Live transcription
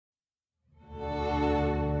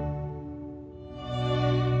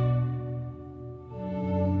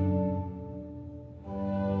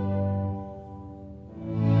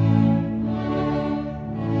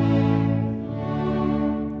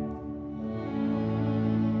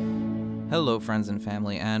Hello, friends and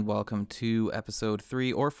family, and welcome to episode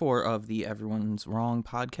 3 or 4 of the Everyone's Wrong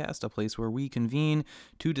podcast, a place where we convene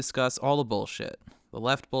to discuss all the bullshit. The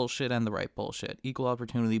left bullshit and the right bullshit. Equal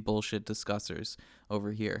opportunity bullshit discussers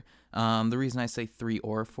over here. The reason I say 3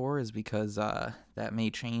 or 4 is because that may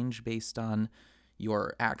change based on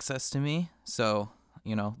your access to me. So,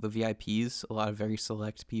 you know, the VIPs, a lot of very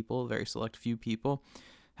select people, very select few people,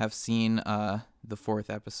 have seen the 4th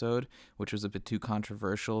episode, which was a bit too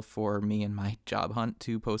controversial for me and my job hunt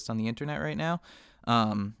to post on the internet right now.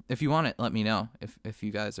 If you want it, let me know. If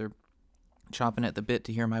you guys are chomping at the bit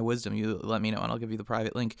to hear my wisdom, you let me know, and I'll give you the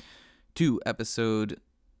private link to the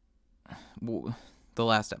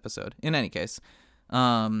last episode. In any case,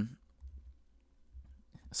 so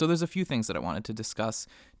there's a few things that I wanted to discuss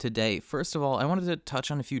today. First of all, I wanted to touch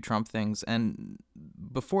on a few Trump things, and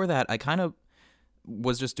before that, I kind of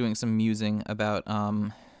was just doing some musing about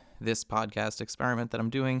this podcast experiment that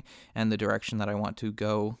I'm doing and the direction that I want to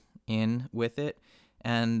go in with it.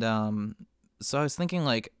 And so I was thinking,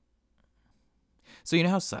 like, so you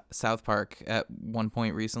know how South Park at one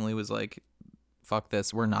point recently was like, fuck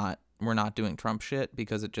this, we're not doing Trump shit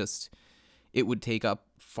because it would take up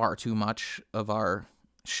far too much of our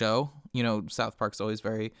show. You know, South Park's always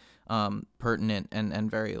very pertinent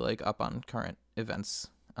and very like up on current events.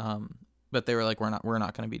 But they were like, we're not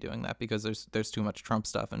going to be doing that because there's too much Trump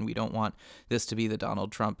stuff, and we don't want this to be the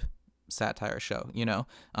Donald Trump satire show. You know,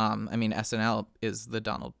 I mean, SNL is the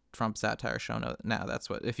Donald Trump satire show now. That's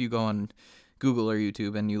what, if you go on Google or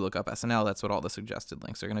YouTube and you look up SNL, that's what all the suggested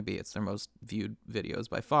links are going to be. It's their most viewed videos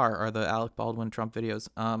by far are the Alec Baldwin Trump videos.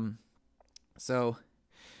 So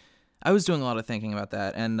I was doing a lot of thinking about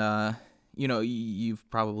that, and you know, you've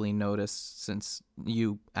probably noticed, since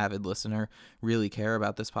you, avid listener, really care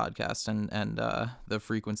about this podcast and the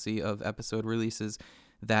frequency of episode releases,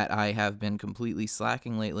 that I have been completely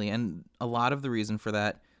slacking lately. And a lot of the reason for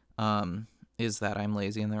that is that I'm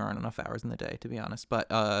lazy and there aren't enough hours in the day, to be honest. But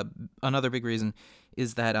another big reason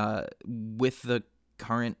is that with the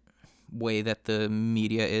current way that the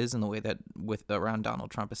media is, and the way that around Donald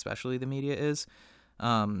Trump especially the media is,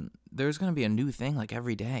 there's going to be a new thing like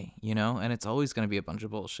every day, you know, and it's always going to be a bunch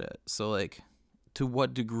of bullshit. So like, to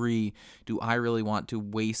what degree do I really want to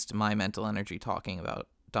waste my mental energy talking about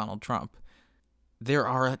Donald Trump? There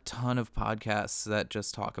are a ton of podcasts that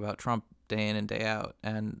just talk about Trump day in and day out,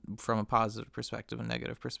 and from a positive perspective and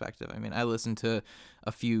negative perspective. I mean, I listen to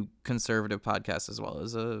a few conservative podcasts as well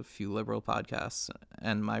as a few liberal podcasts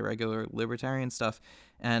and my regular libertarian stuff.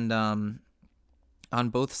 And on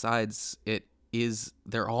both sides,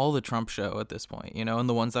 they're all the Trump show at this point, you know, and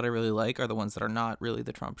the ones that I really like are the ones that are not really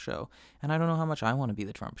the Trump show. And I don't know how much I want to be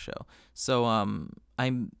the Trump show. So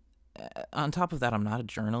I'm on top of that, I'm not a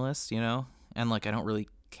journalist, you know, and like, I don't really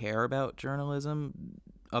care about journalism.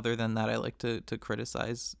 Other than that, I like to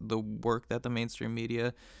criticize the work that the mainstream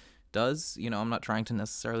media does. You know, I'm not trying to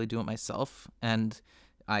necessarily do it myself, and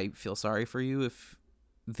I feel sorry for you if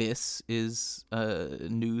this is a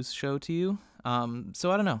news show to you.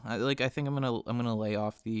 So I don't know. I think I'm gonna lay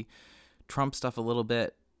off the Trump stuff a little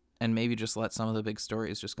bit, and maybe just let some of the big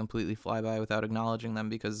stories just completely fly by without acknowledging them,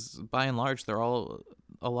 because by and large, a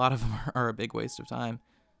lot of them are a big waste of time.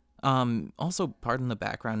 Also, pardon the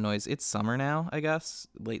background noise. It's summer now, I guess.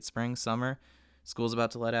 Late spring, summer. School's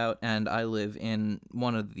about to let out, and I live in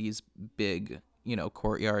one of these big, you know,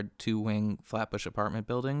 courtyard 2-wing Flatbush apartment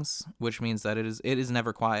buildings, which means that it is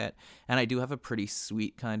never quiet. And I do have a pretty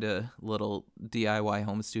sweet kind of little DIY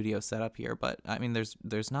home studio set up here, but I mean,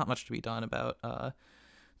 there's not much to be done about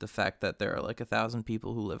the fact that there are like 1,000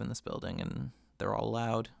 people who live in this building, and they're all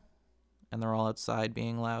loud, and they're all outside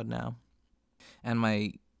being loud now. And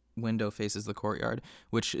my window faces the courtyard,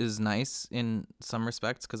 which is nice in some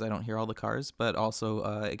respects because I don't hear all the cars, but also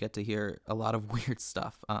I get to hear a lot of weird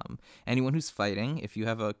stuff. Anyone who's fighting, if you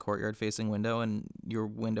have a courtyard facing window and your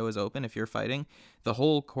window is open, if you're fighting, the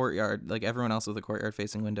whole courtyard, like everyone else with a courtyard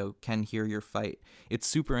facing window, can hear your fight. It's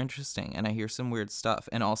super interesting, and I hear some weird stuff.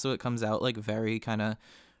 And also it comes out like very kind of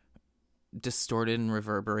distorted and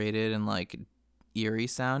reverberated and like eerie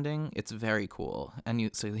sounding. It's very cool, and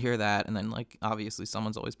you hear that, and then like obviously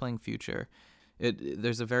someone's always playing Future.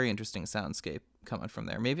 There's a very interesting soundscape coming from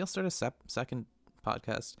there. Maybe I'll start a second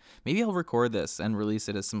podcast. Maybe I'll record this and release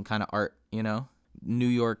it as some kind of art, you know. New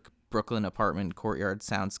York, Brooklyn apartment courtyard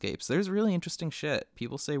soundscapes. There's really interesting shit.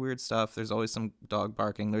 People say weird stuff. There's always some dog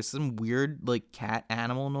barking. There's some weird like cat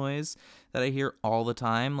animal noise that I hear all the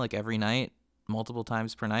time, like every night, multiple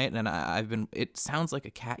times per night, and it sounds like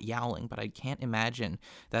a cat yowling, but I can't imagine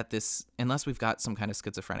that unless we've got some kind of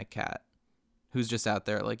schizophrenic cat who's just out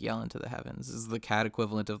there like yelling to the heavens. This is the cat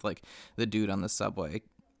equivalent of like the dude on the subway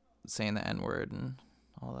saying the N-word and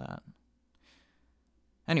all that.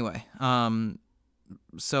 Anyway,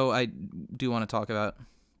 so I do want to talk about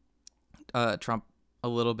Trump a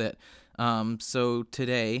little bit. So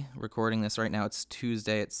today, recording this right now, it's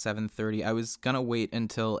Tuesday at 7:30. I was gonna wait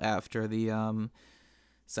until after the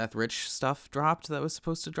Seth Rich stuff dropped that was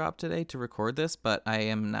supposed to drop today to record this, but I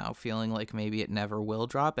am now feeling like maybe it never will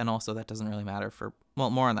drop, and also that doesn't really matter well,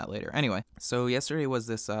 more on that later. Anyway, so yesterday was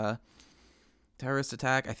this terrorist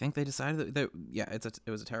attack. I think they decided that it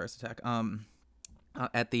was a terrorist attack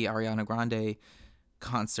at the Ariana Grande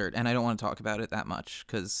concert, and I don't want to talk about it that much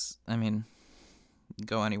because, I mean,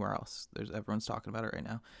 go anywhere else. Everyone's talking about it right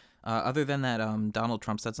now. Other than that, Donald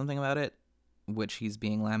Trump said something about it, which he's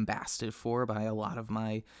being lambasted for by a lot of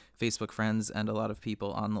my Facebook friends and a lot of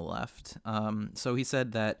people on the left. So he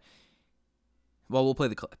said that, well, we'll play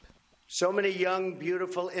the clip. So many young,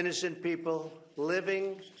 beautiful, innocent people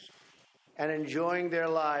living and enjoying their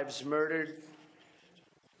lives murdered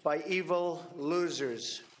by evil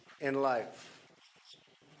losers in life.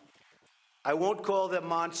 I won't call them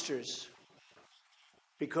monsters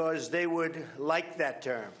because they would like that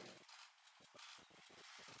term.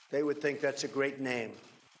 They would think that's a great name.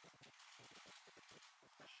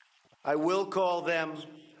 I will call them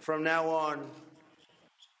from now on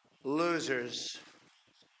losers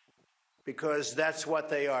because that's what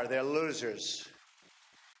they are. They're losers.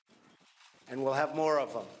 And we'll have more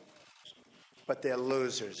of them. But they're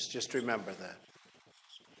losers. Just remember that.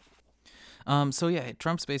 So yeah,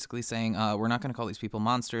 Trump's basically saying, we're not going to call these people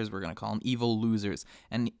monsters. We're going to call them evil losers.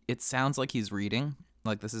 And it sounds like he's reading,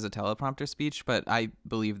 like this is a teleprompter speech, but I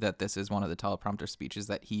believe that this is one of the teleprompter speeches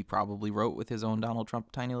that he probably wrote with his own Donald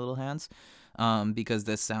Trump tiny little hands, because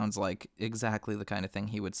this sounds like exactly the kind of thing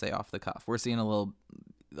he would say off the cuff. We're seeing a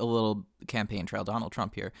little campaign trail Donald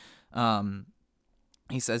Trump here.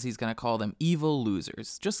 He says he's going to call them evil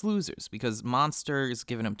losers, just losers, because Monster is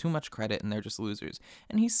giving him too much credit and they're just losers.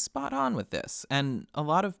 And he's spot on with this. And a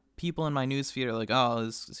lot of people in my newsfeed are like, oh,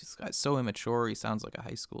 this guy's so immature. He sounds like a high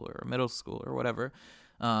schooler or a middle schooler or whatever.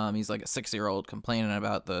 He's like a 6-year-old complaining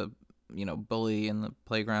about the, bully in the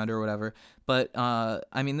playground or whatever. But,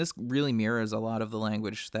 I mean, this really mirrors a lot of the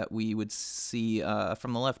language that we would see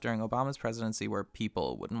from the left during Obama's presidency, where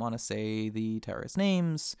people wouldn't want to say the terrorist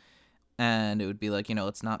names. And it would be like,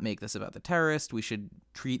 let's not make this about the terrorist. We should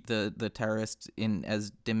treat the terrorist in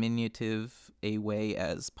as diminutive a way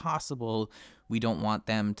as possible. We don't want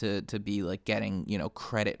them to be like getting,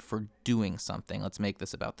 credit for doing something. Let's make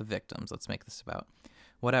this about the victims. Let's make this about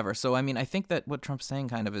whatever. So, I mean, I think that what Trump's saying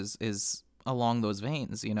kind of is along those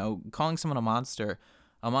veins, calling someone a monster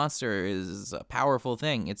is a powerful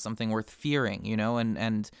thing. It's something worth fearing,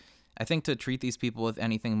 and I think to treat these people with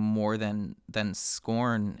anything more than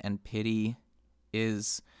scorn and pity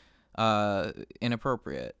is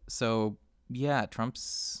inappropriate. So, yeah,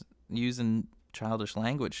 Trump's using childish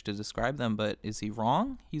language to describe them, but is he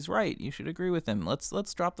wrong? He's right. You should agree with him.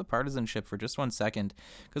 Let's drop the partisanship for just 1 second,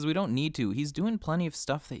 because we don't need to. He's doing plenty of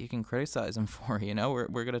stuff that you can criticize him for, We're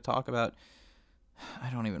going to talk about... I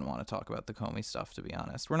don't even want to talk about the Comey stuff, to be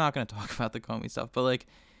honest. We're not going to talk about the Comey stuff, but,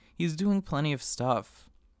 he's doing plenty of stuff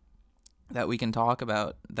that we can talk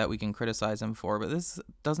about, that we can criticize him for, but this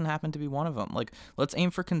doesn't happen to be one of them. Let's aim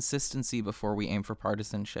for consistency before we aim for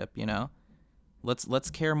partisanship, Let's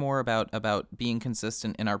care more about being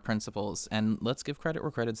consistent in our principles, and let's give credit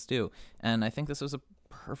where credit's due. And I think this was a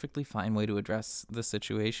perfectly fine way to address the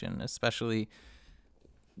situation, especially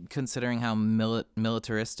considering how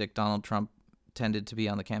militaristic Donald Trump tended to be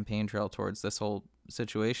on the campaign trail towards this whole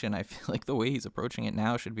situation. I feel like the way he's approaching it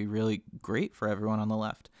now should be really great for everyone on the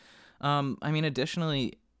left.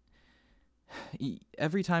 Additionally,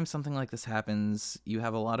 every time something like this happens, you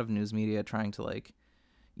have a lot of news media trying to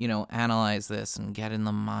analyze this and get in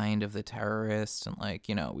the mind of the terrorist. And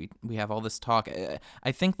we have all this talk.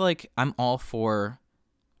 I think I'm all for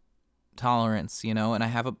tolerance, and I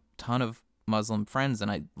have a ton of Muslim friends and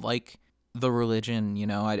I like the religion,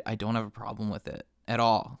 I don't have a problem with it at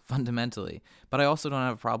all, fundamentally. But I also don't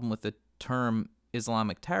have a problem with the term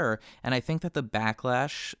Islamic terror. And I think that the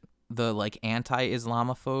backlash, the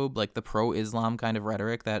anti-Islamophobe, the pro-Islam kind of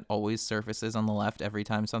rhetoric that always surfaces on the left every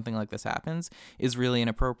time something like this happens is really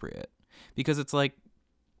inappropriate. Because it's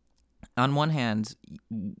on one hand,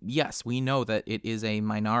 yes, we know that it is a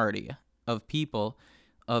minority of people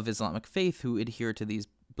of Islamic faith who adhere to these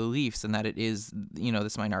beliefs, and that it is,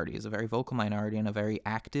 this minority is a very vocal minority and a very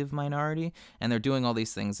active minority, and they're doing all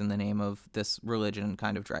these things in the name of this religion,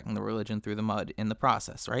 kind of dragging the religion through the mud in the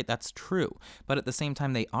process, right? That's true. But at the same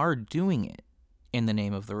time, they are doing it in the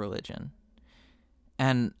name of the religion.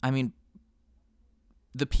 And,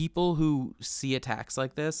 the people who see attacks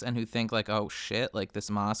like this and who think like, oh shit, like this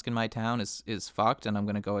mosque in my town is fucked and I'm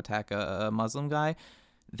going to go attack a Muslim guy,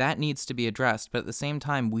 that needs to be addressed. But at the same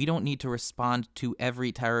time, we don't need to respond to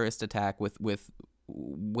every terrorist attack with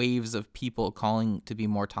waves of people calling to be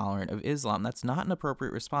more tolerant of Islam. That's not an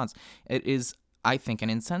appropriate response. It is, I think, an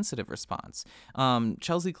insensitive response.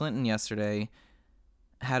 Chelsea Clinton yesterday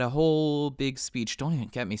had a whole big speech. Don't even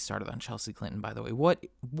get me started on Chelsea Clinton, by the way.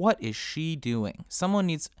 What is she doing? Someone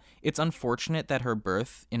needs... It's unfortunate that her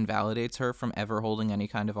birth invalidates her from ever holding any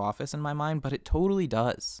kind of office in my mind, but it totally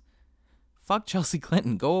does. Fuck Chelsea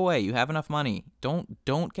Clinton. Go away. You have enough money.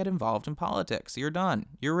 Don't get involved in politics. You're done.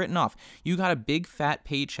 You're written off. You got a big fat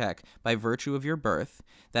paycheck by virtue of your birth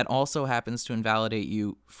that also happens to invalidate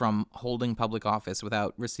you from holding public office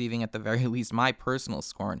without receiving at the very least my personal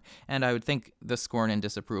scorn, and I would think the scorn and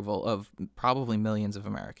disapproval of probably millions of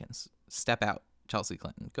Americans. Step out, Chelsea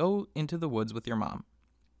Clinton. Go into the woods with your mom.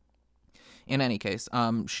 In any case,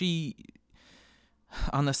 she,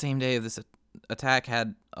 on the same day of this attack,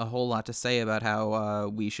 had a whole lot to say about how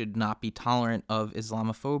we should not be tolerant of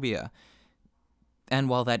Islamophobia. And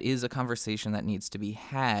while that is a conversation that needs to be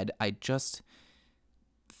had, I just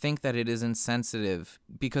think that it is insensitive,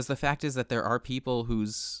 because the fact is that there are people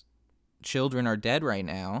whose children are dead right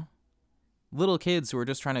now, little kids who are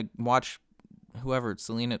just trying to watch whoever,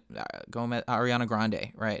 Selena Gomez, Ariana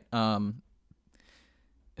Grande, right?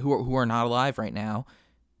 Who are not alive right now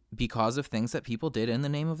because of things that people did in the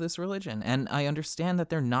name of this religion. And I understand that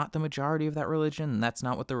they're not the majority of that religion, and that's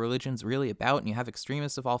not what the religion's really about, and you have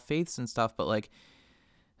extremists of all faiths and stuff, but, like,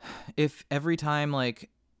 if every time, like,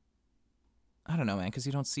 I don't know, man, because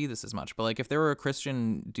you don't see this as much, but, like, if there were a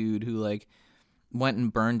Christian dude who, like, went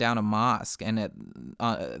and burned down a mosque, and at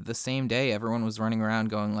the same day everyone was running around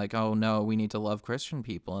going, like, oh, no, we need to love Christian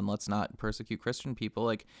people, and let's not persecute Christian people,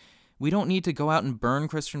 like, we don't need to go out and burn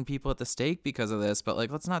Christian people at the stake because of this, but, like,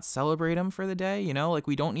 let's not celebrate them for the day, you know? Like,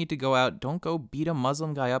 we don't need to go out, don't go beat a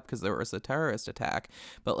Muslim guy up because there was a terrorist attack,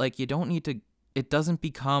 but, like, you don't need to, it doesn't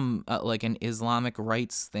become, like, an Islamic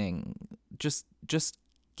rights thing. Just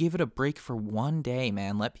give it a break for one day,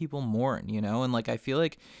 man. Let people mourn, you know? And, like, I feel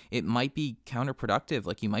like it might be counterproductive.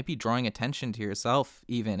 Like, you might be drawing attention to yourself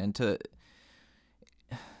even, and to...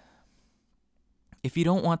 If you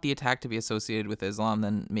don't want the attack to be associated with Islam,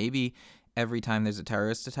 then maybe every time there's a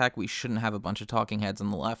terrorist attack, we shouldn't have a bunch of talking heads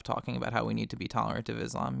on the left talking about how we need to be tolerant of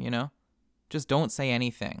Islam, you know? Just don't say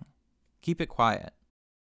anything. Keep it quiet.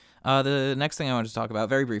 The next thing I wanted to talk about,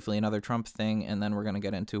 very briefly, another Trump thing, and then we're going to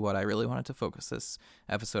get into what I really wanted to focus this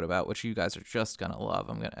episode about, which you guys are just going to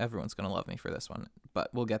love. Everyone's going to love me for this one,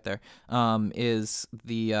 but we'll get there, is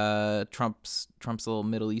the Trump's little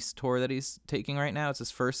Middle East tour that he's taking right now. It's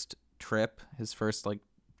his first trip, like,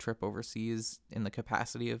 trip overseas in the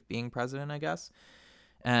capacity of being president, I guess.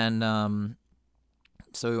 And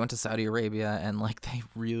so we went to Saudi Arabia, and, like, they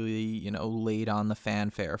really, you know, laid on the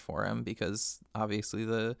fanfare for him, because obviously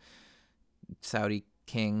the Saudi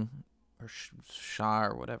king, or Shah,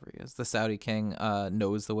 or whatever he is, the Saudi king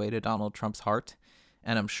knows the way to Donald Trump's heart,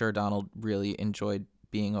 and I'm sure Donald really enjoyed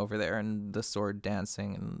being over there, and the sword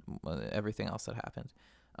dancing and everything else that happened.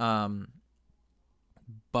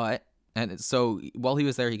 And so while he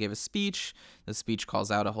was there, he gave a speech. The speech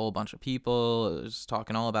calls out a whole bunch of people, just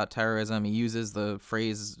talking all about terrorism. He uses the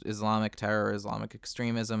phrase Islamic terror, Islamic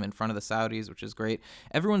extremism in front of the Saudis, which is great.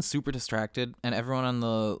 Everyone's super distracted, and everyone on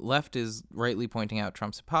the left is rightly pointing out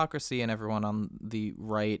Trump's hypocrisy, and everyone on the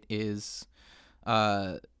right is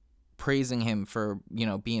praising him for, you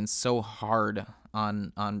know, being so hard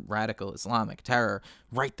on radical Islamic terror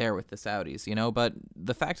right there with the Saudis, you know. But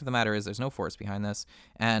the fact of the matter is there's no force behind this,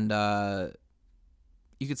 and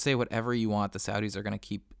you could say whatever you want. The Saudis are going to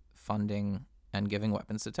keep funding and giving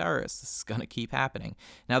weapons to terrorists. This is going to keep happening.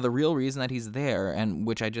 Now, the real reason that he's there, and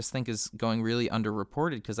which I just think is going really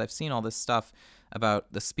underreported, because I've seen all this stuff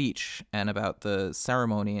about the speech and about the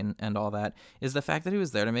ceremony and all that, is the fact that he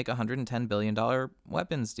was there to make a $110 billion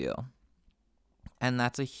weapons deal. And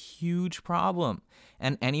that's a huge problem.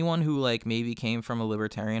 And anyone who, like, maybe came from a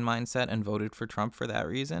libertarian mindset and voted for Trump for that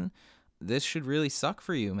reason, this should really suck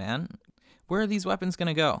for you, man. Where are these weapons going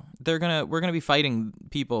to go? We're going to be fighting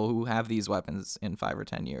people who have these weapons in 5 or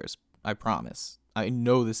 10 years. I promise. I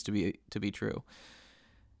know this to be true.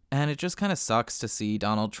 And it just kind of sucks to see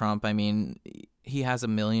Donald Trump. I mean, he has a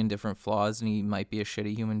million different flaws, and he might be a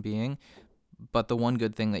shitty human being. But the one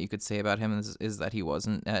good thing that you could say about him is that he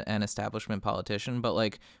wasn't an establishment politician. But,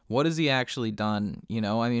 like, what has he actually done? You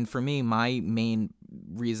know, I mean, for me, my main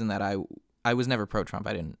reason that I was never pro-Trump.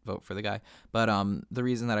 I didn't vote for the guy. But the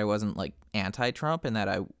reason that I wasn't, like, anti-Trump and that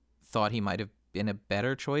I thought he might have been a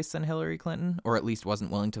better choice than Hillary Clinton, or at least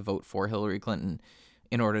wasn't willing to vote for Hillary Clinton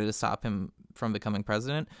in order to stop him from becoming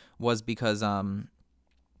president, was because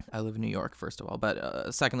I live in New York, first of all,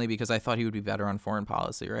 but secondly, because I thought he would be better on foreign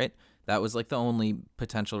policy, right? That was like the only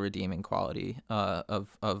potential redeeming quality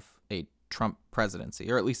of a Trump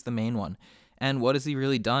presidency, or at least the main one. And what has he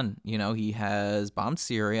really done? You know, he has bombed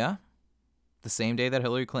Syria the same day that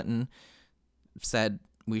Hillary Clinton said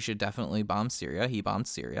we should definitely bomb Syria. He bombed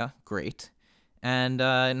Syria. Great. And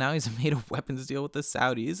now he's made a weapons deal with the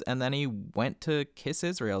Saudis, and then he went to kiss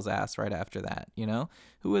Israel's ass right after that, you know?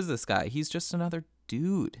 Who is this guy? He's just another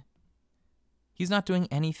dude. He's not doing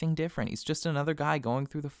anything different. He's just another guy going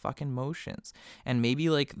through the fucking motions. And maybe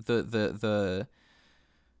like the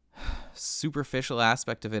superficial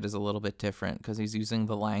aspect of it is a little bit different because he's using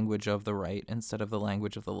the language of the right instead of the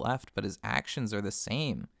language of the left, but his actions are the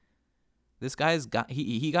same. This guy's got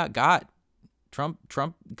he got. Trump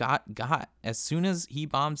got. As soon as he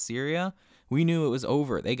bombed Syria, we knew it was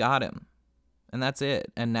over. They got him. And that's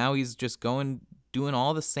it. And now he's just doing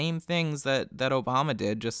all the same things that Obama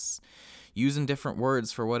did, just using different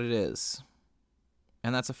words for what it is.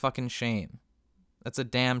 And that's a fucking shame. That's a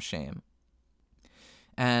damn shame.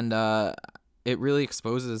 And it really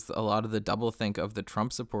exposes a lot of the doublethink of the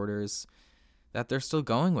Trump supporters that they're still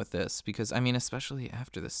going with this. Because, I mean, especially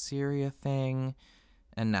after the Syria thing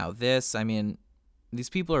and now this, I mean, these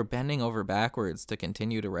people are bending over backwards to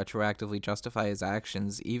continue to retroactively justify his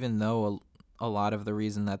actions, even though a lot of the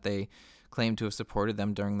reason that they claimed to have supported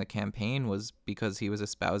them during the campaign was because he was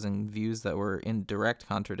espousing views that were in direct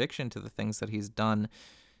contradiction to the things that he's done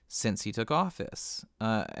since he took office.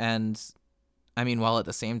 And I mean, while at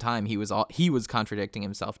the same time he was contradicting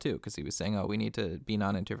himself too, because he was saying, "Oh, we need to be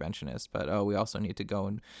non-interventionist, but oh, we also need to go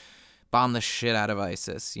and bomb the shit out of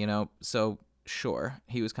ISIS," you know? So sure,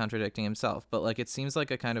 he was contradicting himself, but like it seems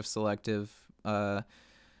like a kind of selective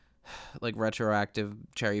like retroactive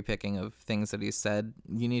cherry picking of things that he said.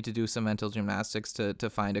 You need to do some mental gymnastics to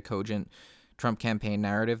find a cogent Trump campaign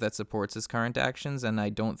narrative that supports his current actions, and I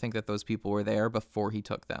don't think that those people were there before he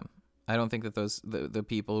took them. I don't think that the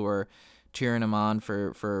people who were cheering him on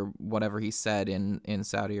for whatever he said in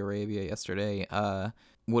Saudi Arabia yesterday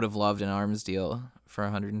would have loved an arms deal for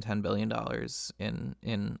 $110 billion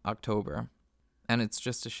in October. And it's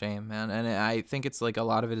just a shame, man. And I think it's like a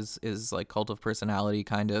lot of it is like cult of personality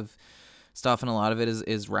kind of stuff, and a lot of it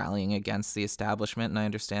is rallying against the establishment, and I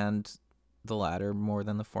understand the latter more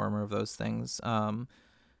than the former of those things.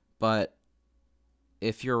 But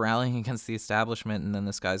if you're rallying against the establishment and then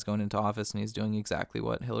this guy's going into office and he's doing exactly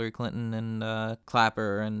what Hillary Clinton and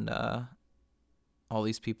Clapper and all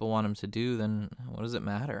these people want him to do, then what does it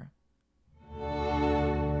matter?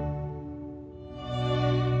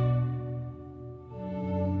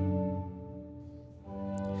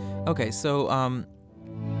 Okay, so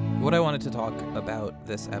what I wanted to talk about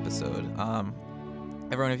this episode,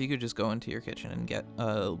 everyone, if you could just go into your kitchen and get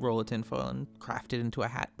a roll of tinfoil and craft it into a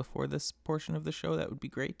hat before this portion of the show, that would be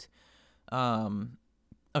great.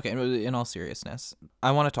 Okay, in all seriousness,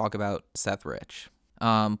 I want to talk about Seth Rich.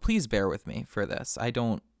 Please bear with me for this.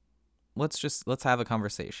 Let's have a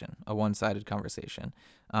conversation, a one-sided conversation.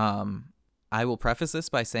 I will preface this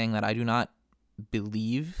by saying that I do not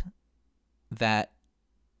believe that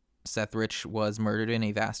Seth Rich was murdered in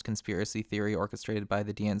a vast conspiracy theory orchestrated by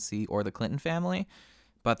the DNC or the Clinton family,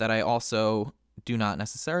 but that I also do not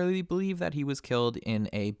necessarily believe that he was killed in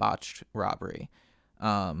a botched robbery.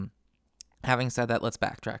 Having said that, let's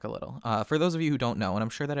backtrack a little. For those of you who don't know, and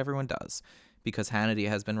I'm sure that everyone does, because Hannity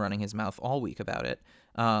has been running his mouth all week about it,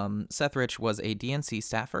 Seth Rich was a DNC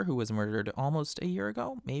staffer who was murdered almost a year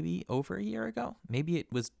ago, maybe over a year ago. Maybe it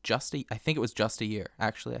was I think it was just a year.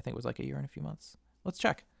 Actually, I think it was like a year and a few months. Let's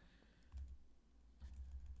check.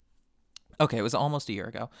 Okay, it was almost a year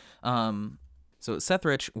ago. So Seth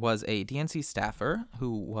Rich was a DNC staffer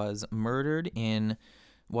who was murdered in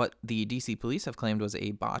what the DC police have claimed was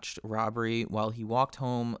a botched robbery while he walked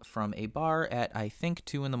home from a bar at, I think,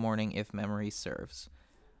 2 a.m, if memory serves.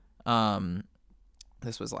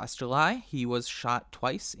 This was last July. He was shot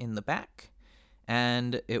twice in the back,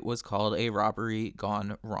 and it was called a robbery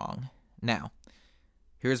gone wrong. Now,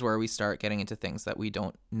 here's where we start getting into things that we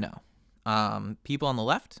don't know. People on the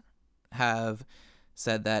left have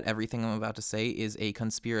said that everything I'm about to say is a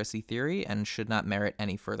conspiracy theory and should not merit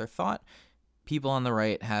any further thought. People on the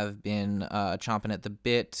right have been chomping at the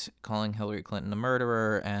bit, calling Hillary Clinton a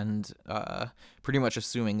murderer, and pretty much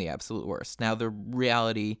assuming the absolute worst. Now, the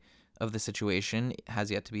reality of the situation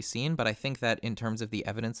has yet to be seen, but I think that in terms of the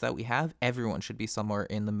evidence that we have, everyone should be somewhere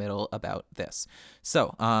in the middle about this.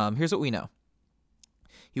 So, here's what we know.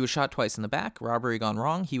 He was shot twice in the back, robbery gone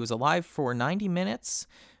wrong. He was alive for 90 minutes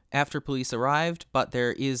after police arrived, but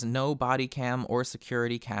there is no body cam or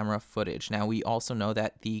security camera footage. Now, we also know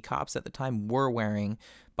that the cops at the time were wearing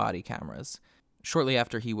body cameras. Shortly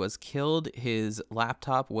after he was killed, his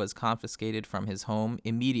laptop was confiscated from his home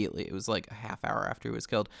immediately. It was like a half hour after he was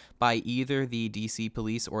killed by either the DC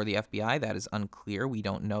police or the FBI. That is unclear. We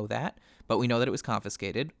don't know that, but we know that it was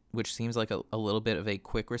confiscated, which seems like a little bit of a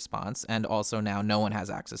quick response. And also now no one has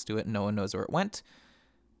access to it. No one knows where it went.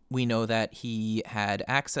 We know that he had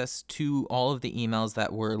access to all of the emails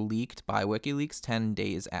that were leaked by WikiLeaks 10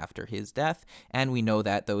 days after his death, and we know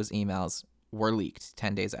that those emails were leaked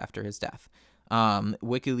 10 days after his death.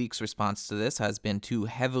 WikiLeaks' response to this has been to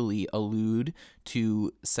heavily allude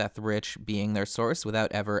to Seth Rich being their source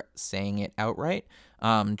without ever saying it outright.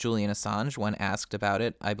 Julian Assange, when asked about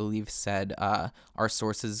it, I believe said, our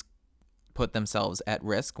sources put themselves at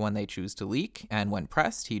risk when they choose to leak, and when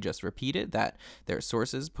pressed, he just repeated that their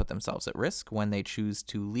sources put themselves at risk when they choose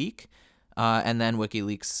to leak. And then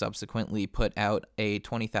WikiLeaks subsequently put out a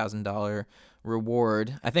 $20,000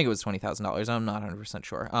 reward. I think it was $20,000. I'm not 100%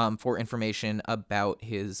 sure. For information about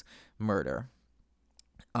his murder.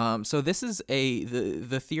 So this is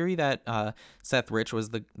the theory that Seth Rich was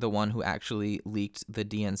the one who actually leaked the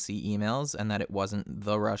DNC emails and that it wasn't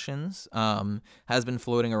the Russians has been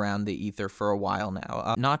floating around the ether for a while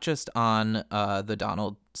now. Not just on the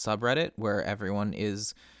Donald subreddit, where everyone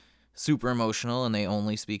is super emotional and they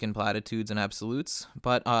only speak in platitudes and absolutes,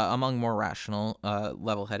 but among more rational,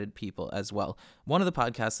 level-headed people as well. One of the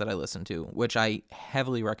podcasts that I listen to, which I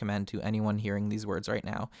heavily recommend to anyone hearing these words right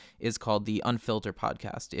now, is called the Unfilter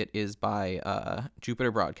Podcast. It is by Jupiter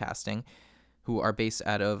Broadcasting, who are based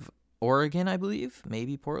out of Oregon, I believe,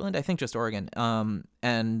 maybe Portland. I think just Oregon.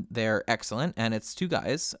 And they're excellent. And it's two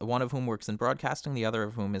guys, one of whom works in broadcasting, the other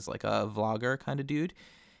of whom is like a vlogger kind of dude.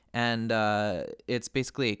 And it's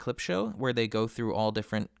basically a clip show where they go through all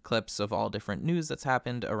different clips of all different news that's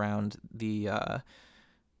happened around the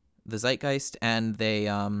zeitgeist, and they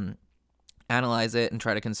analyze it and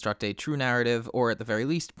try to construct a true narrative, or at the very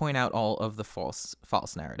least point out all of the false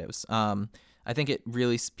narratives. I think it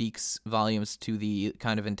really speaks volumes to the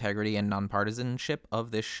kind of integrity and nonpartisanship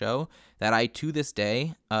of this show that I, to this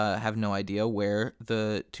day, have no idea where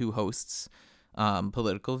the two hosts'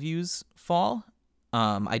 political views fall.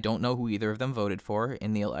 I don't know who either of them voted for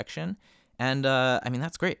in the election. And, I mean,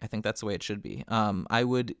 that's great. I think that's the way it should be. I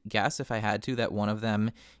would guess, if I had to, that one of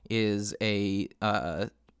them is a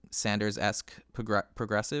Sanders-esque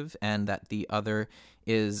progressive and that the other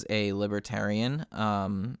is a libertarian,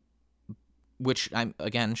 which,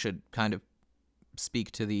 again, should kind of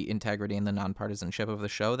speak to the integrity and the nonpartisanship of the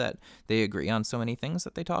show, that they agree on so many things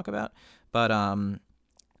that they talk about. But I'm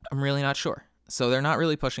really not sure. So they're not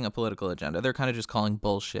really pushing a political agenda. They're kind of just calling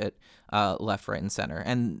bullshit left, right, and center.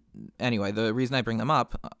 And anyway, the reason I bring them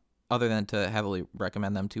up, other than to heavily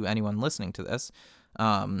recommend them to anyone listening to this,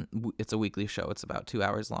 it's a weekly show. It's about 2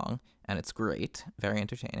 hours long, and it's great, very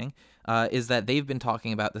entertaining, is that they've been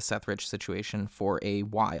talking about the Seth Rich situation for a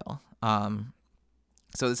while.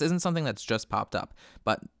 So this isn't something that's just popped up,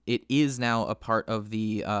 but it is now a part of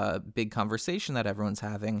the big conversation that everyone's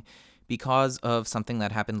having, because of something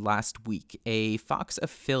that happened last week. A Fox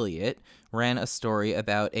affiliate ran a story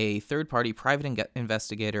about a third-party private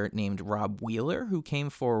investigator named Rob Wheeler, who came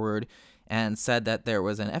forward and said that there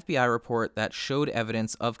was an FBI report that showed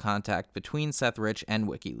evidence of contact between Seth Rich and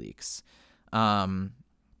WikiLeaks.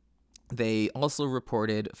 They also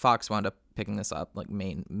reported, Fox wound up picking this up, like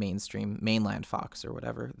mainland Fox or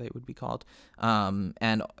whatever they would be called,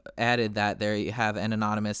 and added that they have an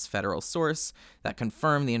anonymous federal source that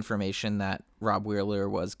confirmed the information that Rob Wheeler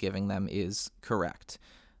was giving them is correct.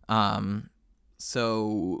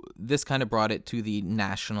 So this kind of brought it to the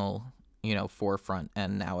national, forefront,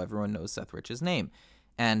 and now everyone knows Seth Rich's name.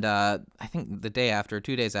 And I think the day after,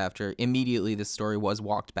 2 days after, immediately this story was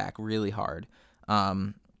walked back really hard.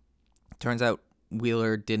 Turns out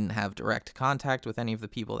Wheeler didn't have direct contact with any of the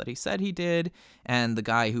people that he said he did, and the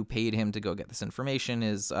guy who paid him to go get this information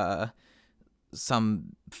is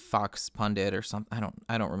some Fox pundit or something.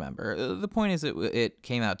 I don't remember. The point is, it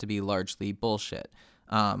came out to be largely bullshit.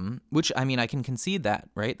 Which, I mean, I can concede that,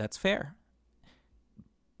 right? That's fair.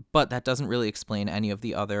 But that doesn't really explain any of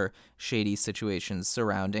the other shady situations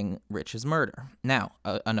surrounding Rich's murder. Now,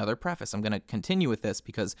 another preface. I'm going to continue with this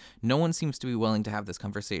because no one seems to be willing to have this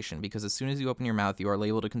conversation, because as soon as you open your mouth, you are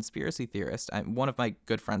labeled a conspiracy theorist. One of my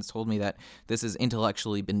good friends told me that this is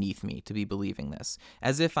intellectually beneath me to be believing this,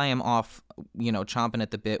 as if I am off, chomping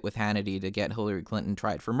at the bit with Hannity to get Hillary Clinton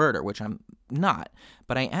tried for murder, which I'm not.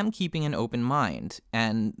 But I am keeping an open mind.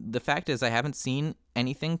 And the fact is, I haven't seen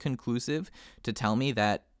anything conclusive to tell me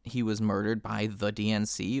that he was murdered by the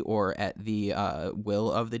DNC or at the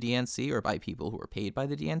will of the DNC or by people who were paid by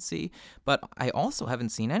the DNC. But I also haven't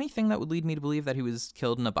seen anything that would lead me to believe that he was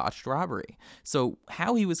killed in a botched robbery. So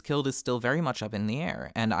how he was killed is still very much up in the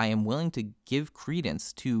air. And I am willing to give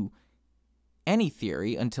credence to any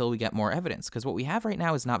theory until we get more evidence, because what we have right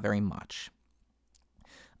now is not very much.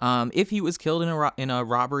 If he was killed in a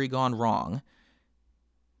robbery gone wrong,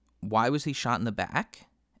 why was he shot in the back?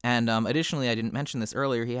 And additionally, I didn't mention this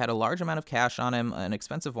earlier, he had a large amount of cash on him, an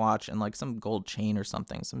expensive watch, and like some gold chain or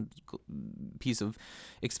something, some piece of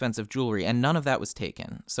expensive jewelry, and none of that was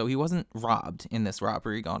taken. So he wasn't robbed in this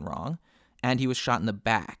robbery gone wrong, and he was shot in the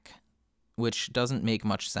back, which doesn't make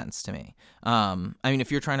much sense to me. I mean,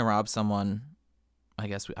 if you're trying to rob someone, I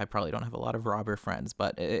guess I probably don't have a lot of robber friends,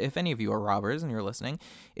 but if any of you are robbers and you're listening,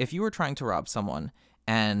 if you were trying to rob someone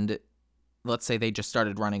and let's say they just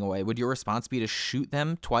started running away, would your response be to shoot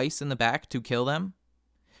them twice in the back to kill them?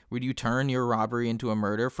 Would you turn your robbery into a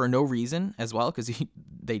murder for no reason as well, because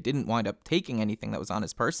they didn't wind up taking anything that was on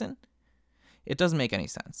his person? It doesn't make any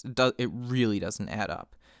sense. It really doesn't add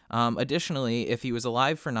up. Additionally, if he was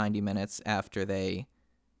alive for 90 minutes after the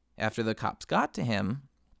cops got to him,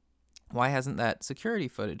 why hasn't that security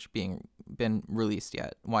footage been released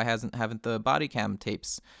yet? Why haven't the body cam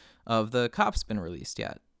tapes of the cops been released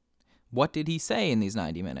yet? What did he say in these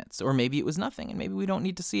 90 minutes? Or maybe it was nothing, and maybe we don't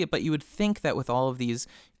need to see it. But you would think that with all of these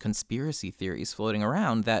conspiracy theories floating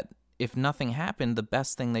around, that if nothing happened, the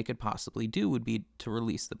best thing they could possibly do would be to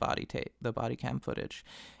release the body cam footage.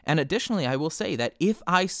 And additionally, I will say that if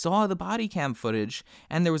I saw the body cam footage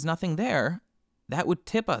and there was nothing there, that would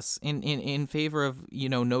tip us in favor of,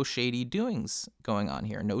 no shady doings going on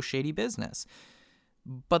here, no shady business.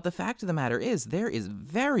 But the fact of the matter is, there is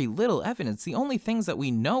very little evidence. The only things that we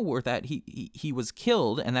know were that he was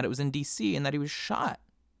killed and that it was in D.C. and that he was shot.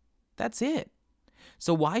 That's it.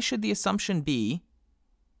 So why should the assumption be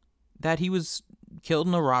that he was killed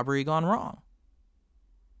in a robbery gone wrong?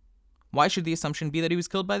 Why should the assumption be that he was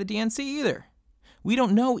killed by the DNC either? We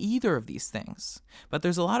don't know either of these things, but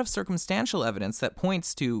there's a lot of circumstantial evidence that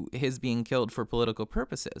points to his being killed for political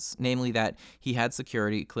purposes, namely that he had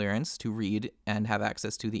security clearance to read and have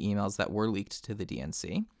access to the emails that were leaked to the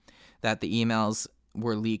DNC, that the emails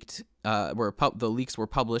were leaked, the leaks were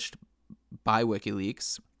published by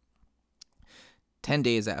WikiLeaks 10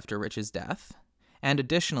 days after Rich's death. And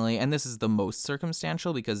additionally, and this is the most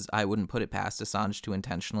circumstantial because I wouldn't put it past Assange to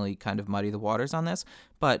intentionally kind of muddy the waters on this,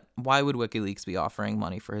 but why would WikiLeaks be offering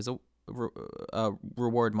money for his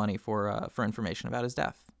reward money for information about his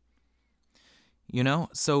death?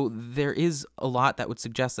 So there is a lot that would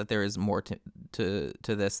suggest that there is more to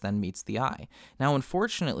this than meets the eye. Now,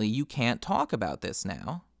 unfortunately, you can't talk about this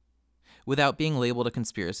now without being labeled a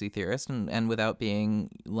conspiracy theorist and without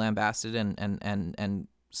being lambasted and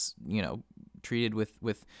treated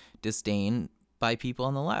with disdain by people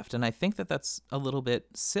on the left. And I think that that's a little bit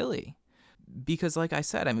silly because, like I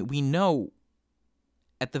said, we know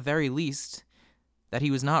at the very least that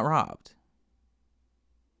he was not robbed.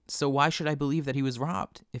 So why should I believe that he was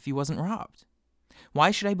robbed if he wasn't robbed?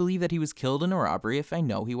 Why should I believe that he was killed in a robbery if I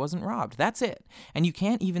know he wasn't robbed? That's it. And you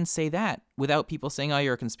can't even say that without people saying, oh,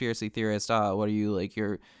 you're a conspiracy theorist. Oh, what are you, like,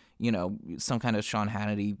 you're some kind of Sean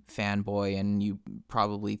Hannity fanboy, and you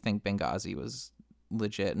probably think Benghazi was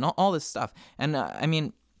legit, and all this stuff. And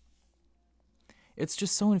it's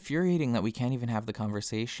just so infuriating that we can't even have the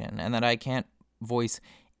conversation, and that I can't voice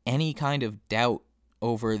any kind of doubt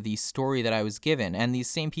over the story that I was given. And these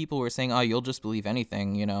same people who are saying, oh, you'll just believe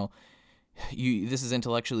anything, this is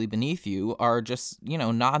intellectually beneath you, are just,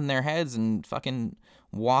 nodding their heads and fucking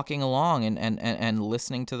walking along and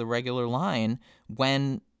listening to the regular line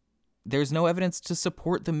when there's no evidence to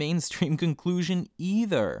support the mainstream conclusion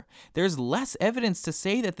either. There's less evidence to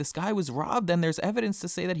say that this guy was robbed than there's evidence to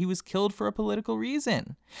say that he was killed for a political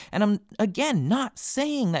reason. And I'm, again, not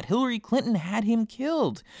saying that Hillary Clinton had him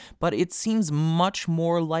killed, but it seems much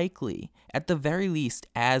more likely, at the very least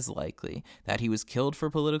as likely, that he was killed for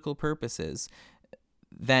political purposes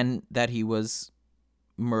than that he was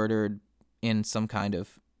murdered in some kind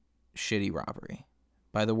of shitty robbery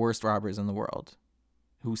by the worst robbers in the world,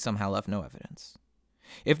 who somehow left no evidence.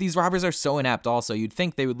 If these robbers are so inept also, you'd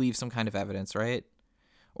think they would leave some kind of evidence, right?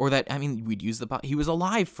 Or that, we'd use he was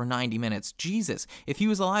alive for 90 minutes. Jesus. If he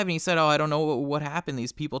was alive and he said, oh, I don't know what happened.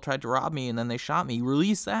 These people tried to rob me and then they shot me.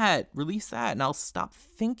 Release that. And I'll stop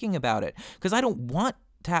thinking about it. Because I don't want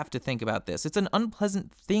to have to think about this. It's an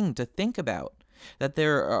unpleasant thing to think about. that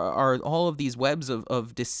there are all of these webs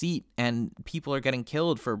of deceit, and people are getting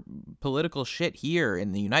killed for political shit here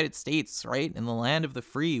in the United States, right? In the land of the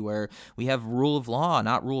free, where we have rule of law,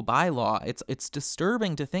 not rule by law. It's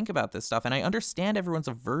disturbing to think about this stuff, and I understand everyone's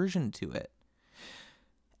aversion to it.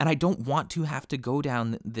 And I don't want to have to go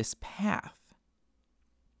down this path.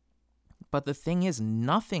 But the thing is,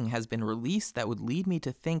 nothing has been released that would lead me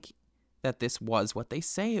to think that this was what they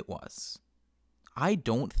say it was. I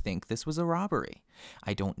don't think this was a robbery.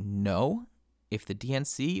 I don't know if the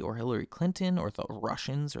DNC or Hillary Clinton or the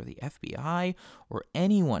Russians or the FBI or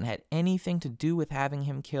anyone had anything to do with having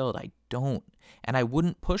him killed. I don't. And I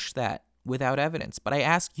wouldn't push that without evidence. But I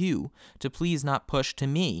ask you to please not push to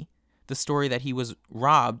me the story that he was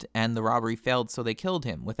robbed and the robbery failed so they killed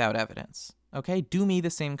him without evidence. Okay? Do me the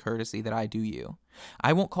same courtesy that I do you.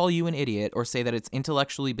 I won't call you an idiot or say that it's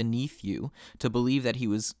intellectually beneath you to believe that he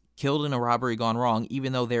was killed in a robbery gone wrong,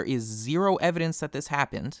 even though there is zero evidence that this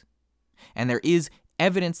happened, and there is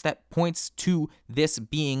evidence that points to this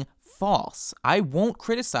being false. I won't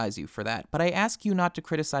criticize you for that, but I ask you not to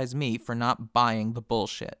criticize me for not buying the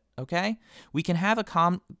bullshit, okay? We can have a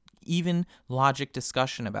calm, even logic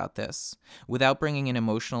discussion about this without bringing in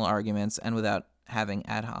emotional arguments and without having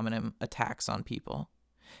ad hominem attacks on people.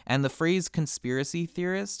 And the phrase conspiracy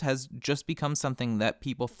theorist has just become something that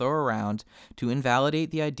people throw around to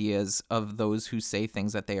invalidate the ideas of those who say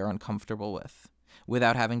things that they are uncomfortable with,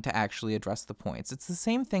 without having to actually address the points. It's the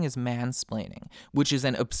same thing as mansplaining, which is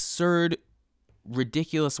an absurd,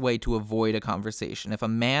 ridiculous way to avoid a conversation. If a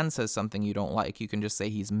man says something you don't like, you can just say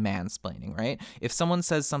he's mansplaining, right? If someone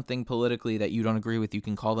says something politically that you don't agree with, you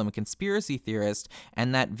can call them a conspiracy theorist,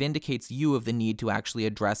 and that vindicates you of the need to actually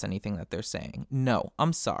address anything that they're saying. No,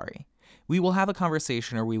 I'm sorry. We will have a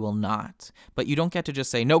conversation or we will not, but you don't get to just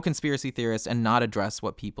say no conspiracy theorist and not address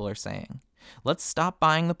what people are saying. Let's stop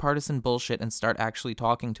buying the partisan bullshit and start actually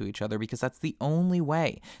talking to each other, because that's the only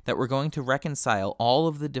way that we're going to reconcile all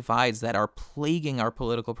of the divides that are plaguing our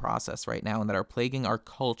political process right now and that are plaguing our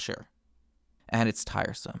culture. And it's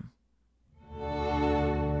tiresome.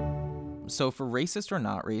 So for racist or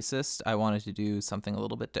not racist, I wanted to do something a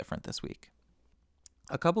little bit different this week.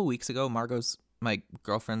 A couple weeks ago, Margot's, my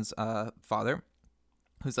girlfriend's father,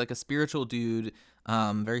 who's like a spiritual dude,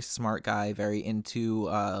 very smart guy, very into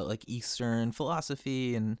like Eastern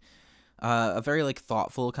philosophy, and a very like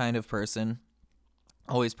thoughtful kind of person,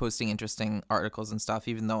 always posting interesting articles and stuff,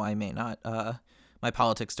 even though I may not, my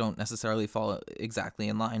politics don't necessarily fall exactly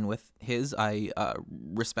in line with his. I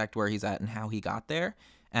respect where he's at and how he got there.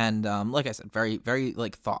 And like I said, very, very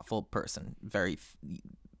like thoughtful person, very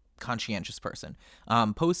conscientious person.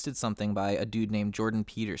 Posted something by a dude named Jordan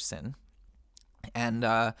Peterson,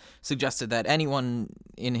 and suggested that anyone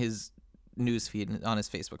in his newsfeed on his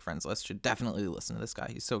Facebook friends list should definitely listen to this guy.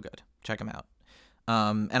 He's so good. Check him out.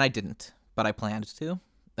 And I didn't, but I planned to.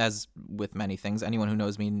 As with many things, anyone who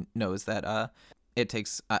knows me knows that it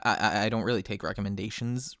takes. I don't really take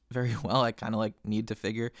recommendations very well. I kind of like need to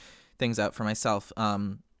figure things out for myself.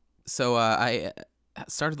 So I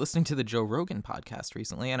started listening to the Joe Rogan podcast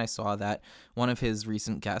recently, and I saw that one of his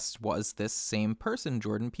recent guests was this same person,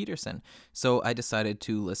 Jordan Peterson. So I decided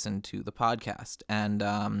to listen to the podcast,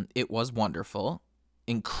 and it was wonderful,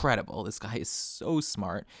 incredible. This guy is so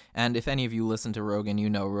smart, and if any of you listen to Rogan, you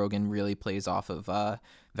know Rogan really plays off of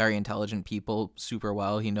very intelligent people super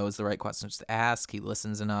well. He knows the right questions to ask. He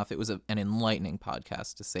listens enough. It was an enlightening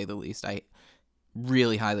podcast, to say the least. I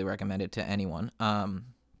really highly recommend it to anyone.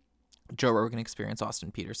 Joe Rogan Experience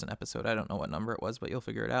Austin Peterson episode. I don't know what number it was, but you'll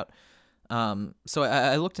figure it out. So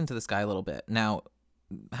I looked into this guy a little bit. Now,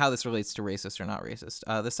 how this relates to racist or not racist.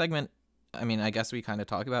 The segment, I mean, I guess we kind of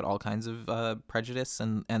talk about all kinds of prejudice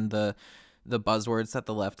and the buzzwords that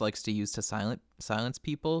the left likes to use to silence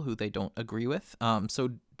people who they don't agree with. So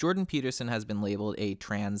Jordan Peterson has been labeled a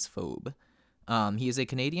transphobe. He is a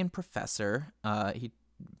Canadian professor. He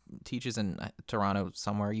teaches in Toronto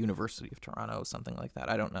somewhere, University of Toronto, something like that.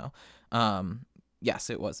 I don't know.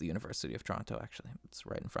 Yes, it was the University of Toronto, actually. It's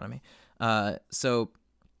right in front of me. So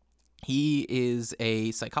he is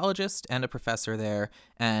a psychologist and a professor there,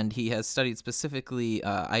 and he has studied specifically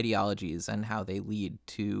ideologies and how they lead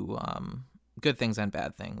to good things and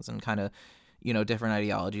bad things, and kind of, you know, different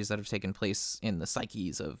ideologies that have taken place in the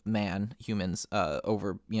psyches of humans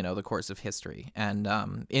over, you know, the course of history. And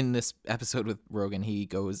in this episode with Rogan, he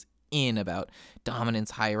goes in about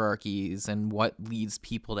dominance hierarchies and what leads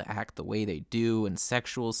people to act the way they do, and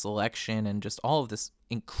sexual selection, and just all of this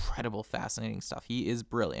incredible, fascinating stuff. He is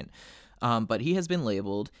brilliant. But he has been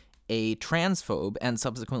labeled a transphobe and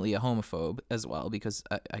subsequently a homophobe as well, because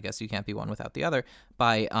I guess you can't be one without the other,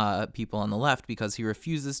 by people on the left, because he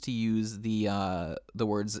refuses to use the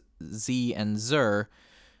words Z and Zer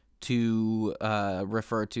to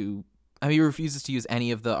refer to. I mean, he refuses to use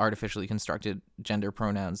any of the artificially constructed gender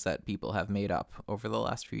pronouns that people have made up over the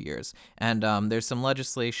last few years. And there's some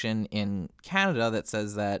legislation in Canada that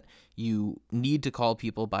says that you need to call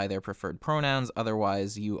people by their preferred pronouns,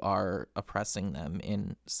 otherwise you are oppressing them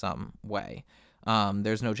in some way.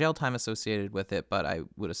 There's no jail time associated with it, but I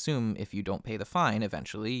would assume if you don't pay the fine,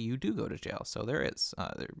 eventually you do go to jail. So there is.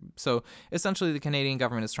 So essentially, the Canadian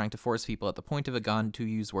government is trying to force people at the point of a gun to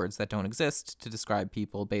use words that don't exist to describe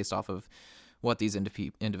people based off of what these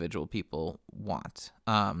individual people want.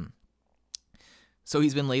 So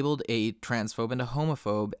he's been labeled a transphobe and a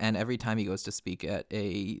homophobe, and every time he goes to speak at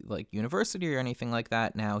a university or anything like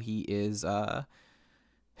that, now he is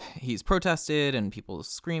he's protested and people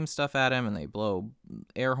scream stuff at him and they blow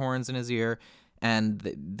air horns in his ear, and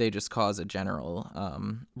they just cause a general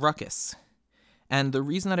ruckus. And the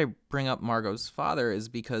reason that I bring up Margot's father is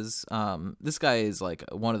because this guy is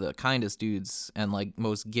one of the kindest dudes and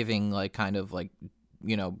most giving,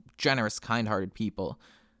 generous, kind-hearted people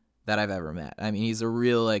that I've ever met. I mean, he's a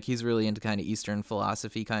real he's really into kind of Eastern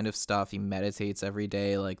philosophy kind of stuff. He meditates every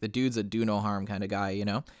day. The dude's a do no harm kind of guy,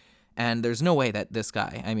 And there's no way that this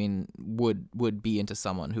guy, would be into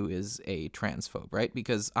someone who is a transphobe, right?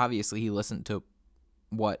 Because obviously he listened to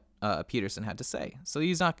what Peterson had to say. So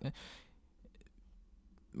he's not.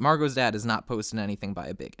 Margot's dad is not posting anything by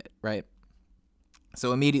a bigot, right?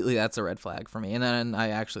 So immediately that's a red flag for me. And then I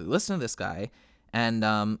actually listen to this guy,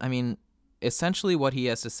 and essentially what he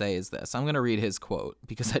has to say is this. I'm going to read his quote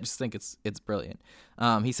because I just think it's brilliant.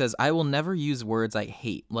 He says, "I will never use words I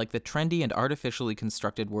hate, like the trendy and artificially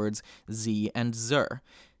constructed words Z and Zer.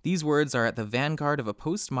 These words are at the vanguard of a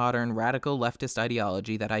postmodern radical leftist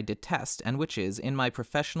ideology that I detest and which is, in my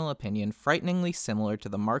professional opinion, frighteningly similar to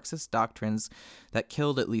the Marxist doctrines that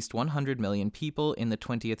killed at least 100 million people in the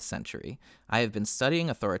 20th century. I have been studying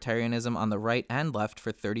authoritarianism on the right and left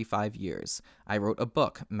for 35 years. I wrote a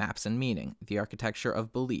book, Maps and Meaning, The Architecture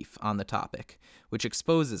of Belief, on the topic, which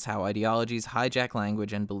exposes how ideologies hijack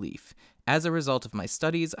language and belief. As a result of my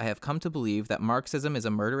studies, I have come to believe that Marxism is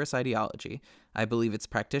a murderous ideology. I believe its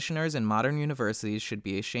practitioners in modern universities should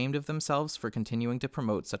be ashamed of themselves for continuing to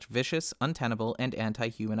promote such vicious, untenable, and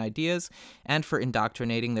anti-human ideas, and for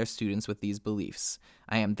indoctrinating their students with these beliefs.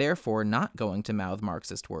 I am therefore not going to mouth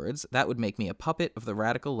Marxist words. That would make me a puppet of the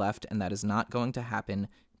radical left, and that is not going to happen,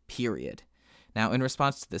 period." Now, in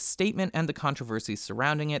response to this statement and the controversy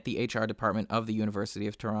surrounding it, the HR department of the University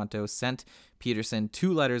of Toronto sent Peterson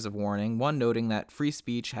 2 letters of warning, one noting that free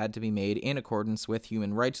speech had to be made in accordance with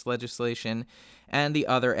human rights legislation, and the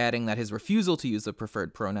other adding that his refusal to use the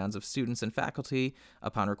preferred pronouns of students and faculty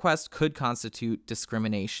upon request could constitute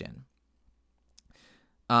discrimination.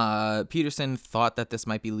 Peterson thought that this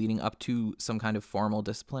might be leading up to some kind of formal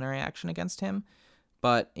disciplinary action against him.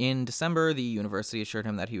 But in December, the university assured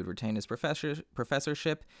him that he would retain his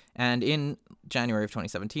professorship, and in January of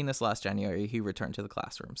 2017, this last January, he returned to the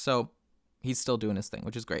classroom. So he's still doing his thing,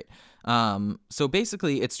 which is great. So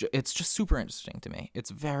basically, it's just super interesting to me. It's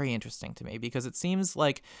very interesting to me because it seems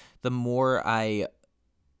like the more I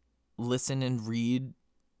listen and read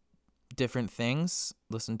different things,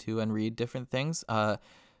 the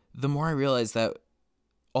more I realize that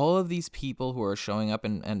all of these people who are showing up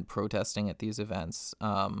and protesting at these events,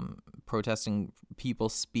 protesting people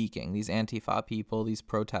speaking, these Antifa people, these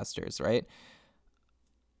protesters, right,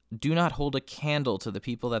 do not hold a candle to the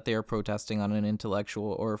people that they are protesting on an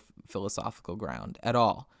intellectual or philosophical ground at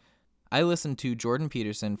all. I listened to Jordan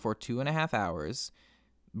Peterson for 2.5 hours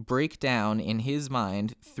break down in his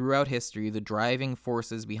mind throughout history the driving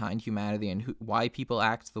forces behind humanity and why people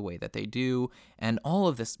act the way that they do, and all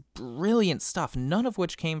of this brilliant stuff, none of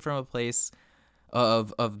which came from a place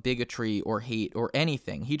of bigotry or hate or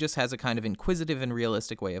anything. He just has a kind of inquisitive and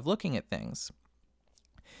realistic way of looking at things.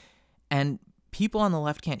 And people on the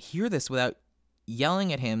left can't hear this without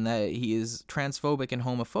yelling at him that he is transphobic and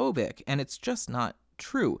homophobic, and it's just not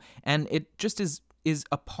true. And it just is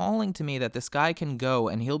appalling to me that this guy can go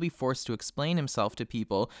and he'll be forced to explain himself to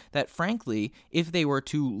people that, frankly, if they were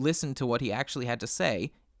to listen to what he actually had to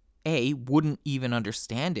say, wouldn't even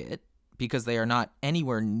understand it because they are not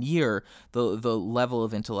anywhere near the level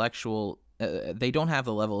of intellectual, they don't have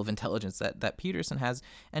the level of intelligence that Peterson has,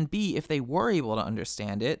 and B, if they were able to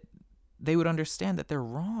understand it, they would understand that they're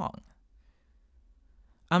wrong.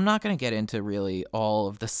 I'm not going to get into really all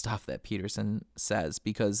of the stuff that Peterson says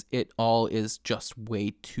because it all is just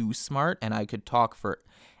way too smart, and I could talk for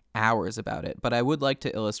hours about it, but I would like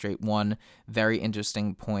to illustrate one very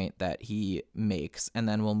interesting point that he makes, and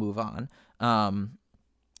then we'll move on.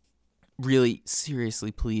 Really,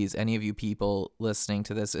 seriously, please, any of you people listening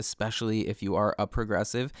to this, especially if you are a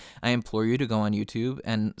progressive, I implore you to go on YouTube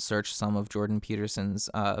and search some of Jordan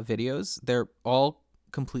Peterson's videos. They're all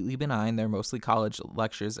completely benign. They're mostly college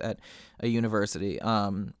lectures at a university.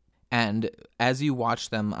 And as you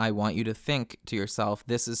watch them, I want you to think to yourself,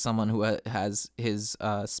 this is someone who has his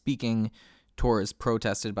speaking tours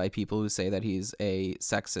protested by people who say that he's a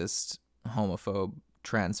sexist, homophobe,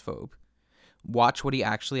 transphobe. Watch what he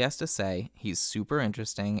actually has to say. He's super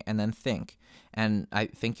interesting, and then think. And I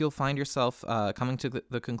think you'll find yourself coming to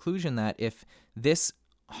the conclusion that if this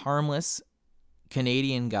harmless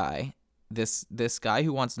Canadian guy, this guy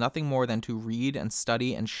who wants nothing more than to read and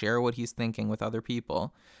study and share what he's thinking with other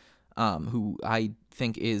people, who I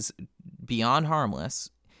think is beyond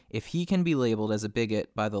harmless, if he can be labeled as a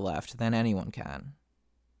bigot by the left, then anyone can.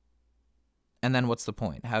 And then what's the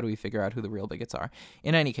point? How do we figure out who the real bigots are?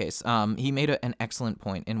 In any case, he made an excellent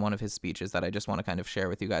point in one of his speeches that I just want to kind of share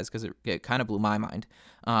with you guys because it kind of blew my mind.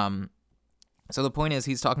 So the point is,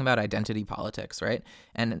 he's talking about identity politics, right?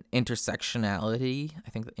 And intersectionality.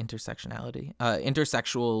 I think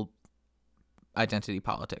intersexual identity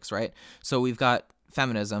politics, right? So we've got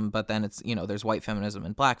feminism, but then it's, there's white feminism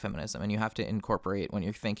and black feminism, and you have to incorporate when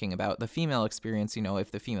you're thinking about the female experience,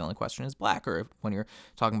 if the female in question is black, or if, when you're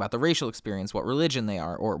talking about the racial experience, what religion they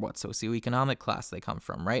are, or what socioeconomic class they come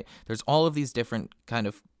from, right? There's all of these different kind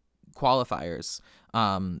of qualifiers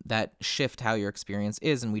that shift how your experience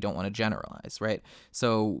is, and we don't want to generalize, right?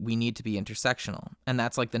 So we need to be intersectional, and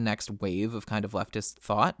that's like the next wave of kind of leftist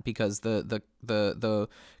thought, because the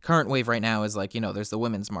current wave right now is like, there's the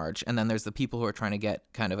Women's March, and then there's the people who are trying to get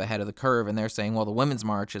kind of ahead of the curve, and they're saying, well, the Women's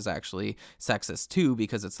March is actually sexist too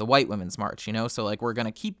because it's the white Women's March, so like we're going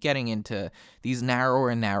to keep getting into these narrower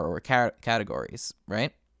and narrower categories,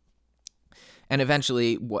 right? And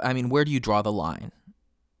eventually, where do you draw the line?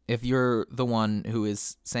 If you're the one who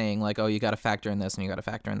is saying like, oh, you got to factor in this and you got to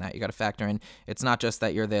factor in that, you got to factor in, it's not just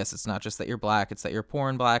that you're this, it's not just that you're black, it's that you're poor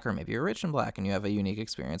and black, or maybe you're rich and black and you have a unique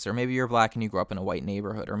experience, or maybe you're black and you grew up in a white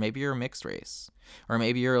neighborhood, or maybe you're a mixed race, or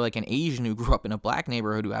maybe you're like an Asian who grew up in a black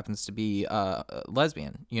neighborhood who happens to be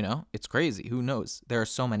lesbian, it's crazy. Who knows? There are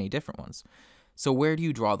so many different ones. So where do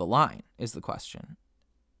you draw the line is the question.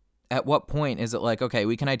 At what point is it like, okay,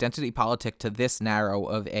 we can identity politic to this narrow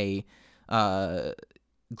of a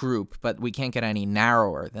group, but we can't get any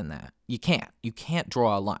narrower than that. You can't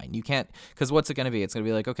draw a line. You can't, because what's it going to be? It's going to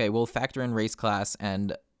be like, okay, we'll factor in race, class,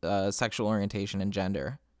 and sexual orientation and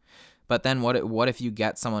gender. But then what if you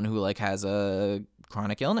get someone who like has a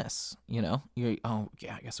chronic illness, I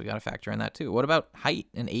guess we got to factor in that too. What about height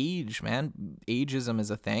and age, man? Ageism is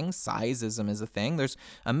a thing. Sizeism is a thing. There's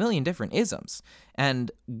a million different isms.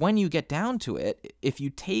 And when you get down to it, if you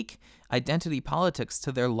take identity politics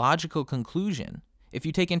to their logical conclusion, if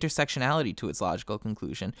you take intersectionality to its logical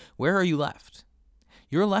conclusion, where are you left?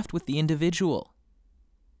 You're left with the individual.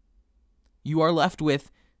 You are left with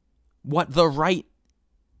what the right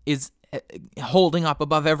is holding up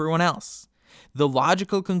above everyone else. The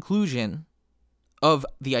logical conclusion of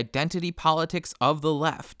the identity politics of the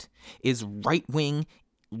left is right-wing,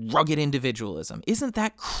 rugged individualism. Isn't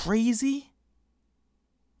that crazy?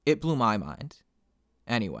 It blew my mind.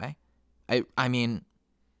 Anyway, I mean...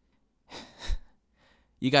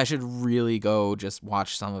 You guys should really go just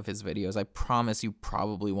watch some of his videos. I promise you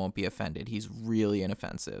probably won't be offended. He's really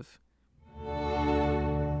inoffensive.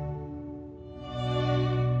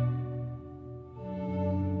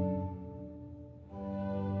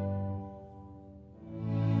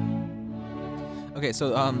 Okay,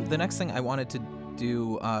 so the next thing I wanted to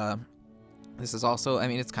do, this is also,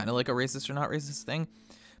 it's kind of like a racist or not racist thing,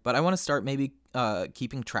 but I want to start maybe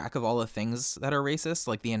keeping track of all the things that are racist,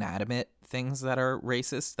 like the inanimate things that are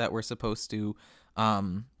racist that we're supposed to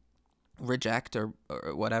reject or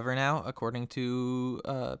whatever now, according to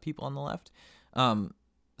people on the left.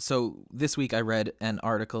 So this week I read an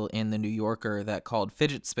article in The New Yorker that called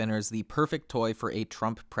Fidget Spinners the Perfect Toy for a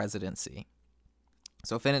Trump Presidency.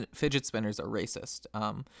 So fidget spinners are racist,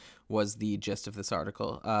 was the gist of this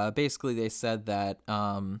article. Basically, they said that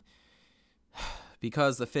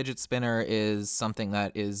because the fidget spinner is something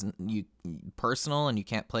that is personal and you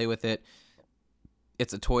can't play with it,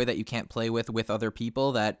 it's a toy that you can't play with other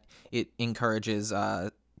people, that it encourages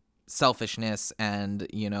selfishness and,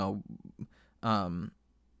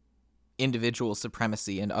 individual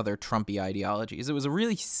supremacy and other Trumpy ideologies. It was a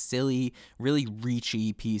really silly, really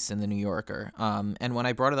reachy piece in The New Yorker. And when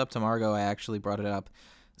I brought it up to Margot, I actually brought it up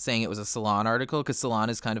saying it was a Salon article, because Salon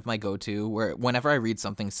is kind of my go-to, where whenever I read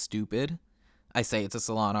something stupid, I say it's a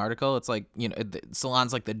Salon article. It's like,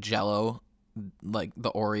 Salon's like the Jell-O, like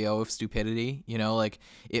the Oreo of stupidity, like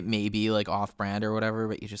it may be like off-brand or whatever,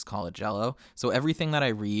 but you just call it Jell-O. So everything that I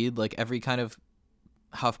read, like every kind of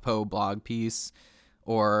HuffPo blog piece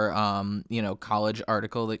or, college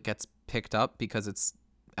article that gets picked up because it's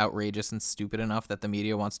outrageous and stupid enough that the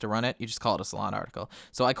media wants to run it, you just call it a Salon article.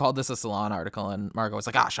 So I called this a Salon article, and Margot was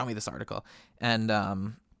like, show me this article. And I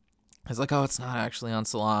was like, it's not actually on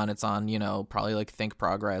Salon. It's on, probably like Think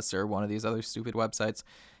Progress or one of these other stupid websites.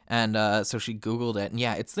 And so she Googled it, and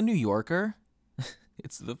yeah, it's the New Yorker.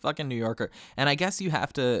 It's the fucking New Yorker. And I guess you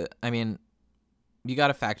have to, you got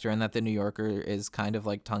to factor in that the New Yorker is kind of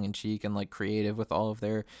like tongue-in-cheek and like creative with all of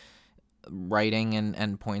their writing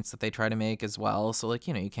and points that they try to make as well. So like,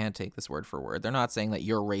 you can't take this word for word. They're not saying that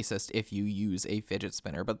you're racist if you use a fidget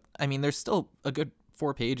spinner, but there's still a good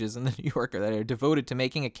 4 pages in the New Yorker that are devoted to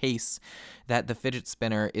making a case that the fidget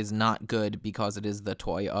spinner is not good because it is the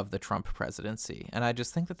toy of the Trump presidency. And I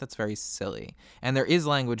just think that that's very silly. And there is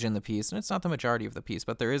language in the piece, and it's not the majority of the piece,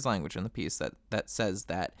 but there is language in the piece that says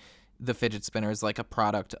that the fidget spinner is like a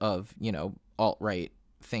product of, alt-right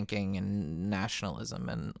thinking and nationalism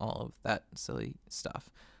and all of that silly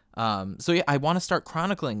stuff. So yeah, I want to start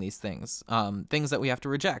chronicling these things, things that we have to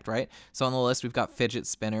reject, right? So on the list, we've got fidget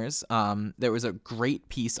spinners. There was a great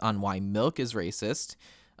piece on why milk is racist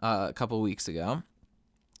a couple of weeks ago,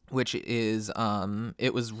 which is,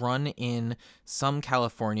 it was run in some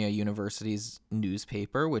California university's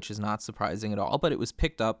newspaper, which is not surprising at all, but it was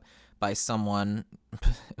picked up by someone,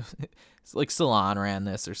 it's like Salon ran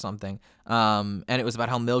this or something, and it was about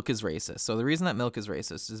how milk is racist. So the reason that milk is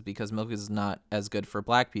racist is because milk is not as good for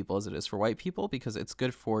black people as it is for white people, because it's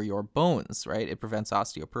good for your bones, right? It prevents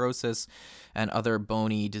osteoporosis and other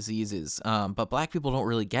bony diseases, but black people don't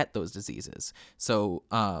really get those diseases. So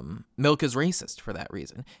milk is racist for that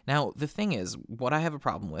reason. Now, the thing is, what I have a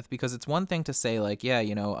problem with, because it's one thing to say like,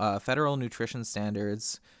 yeah, federal nutrition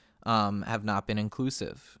standards have not been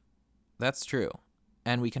inclusive. That's true.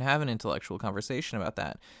 And we can have an intellectual conversation about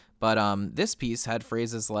that. But this piece had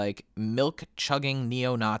phrases like milk-chugging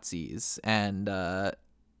neo-Nazis and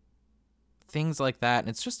things like that. And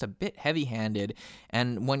it's just a bit heavy-handed.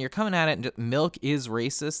 And when you're coming at it, milk is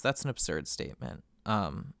racist, that's an absurd statement.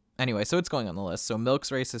 Anyway, so it's going on the list. So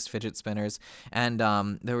milk's racist, fidget spinners. And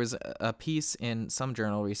there was a piece in some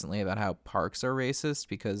journal recently about how parks are racist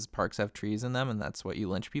because parks have trees in them, and that's what you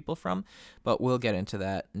lynch people from. But we'll get into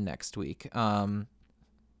that next week.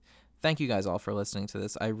 Thank you guys all for listening to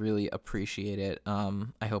this. I really appreciate it.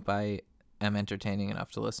 I hope I am entertaining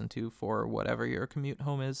enough to listen to for whatever your commute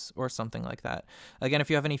home is or something like that. Again,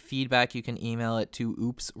 if you have any feedback, you can email it to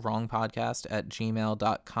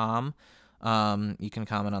oopswrongpodcast@gmail.com. You can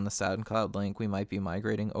comment on the SoundCloud link. We might be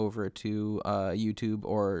migrating over to YouTube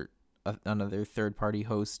or another third-party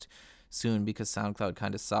host soon because SoundCloud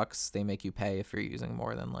kind of sucks. They make you pay if you're using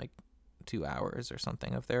more than like 2 hours or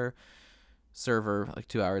something of their server, like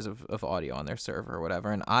 2 hours of audio on their server or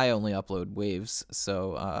whatever. And I only upload waves,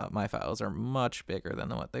 so my files are much bigger than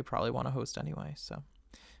what they probably want to host anyway. So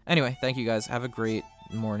anyway, thank you guys. Have a great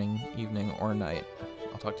morning, evening, or night.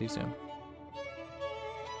 I'll talk to you soon.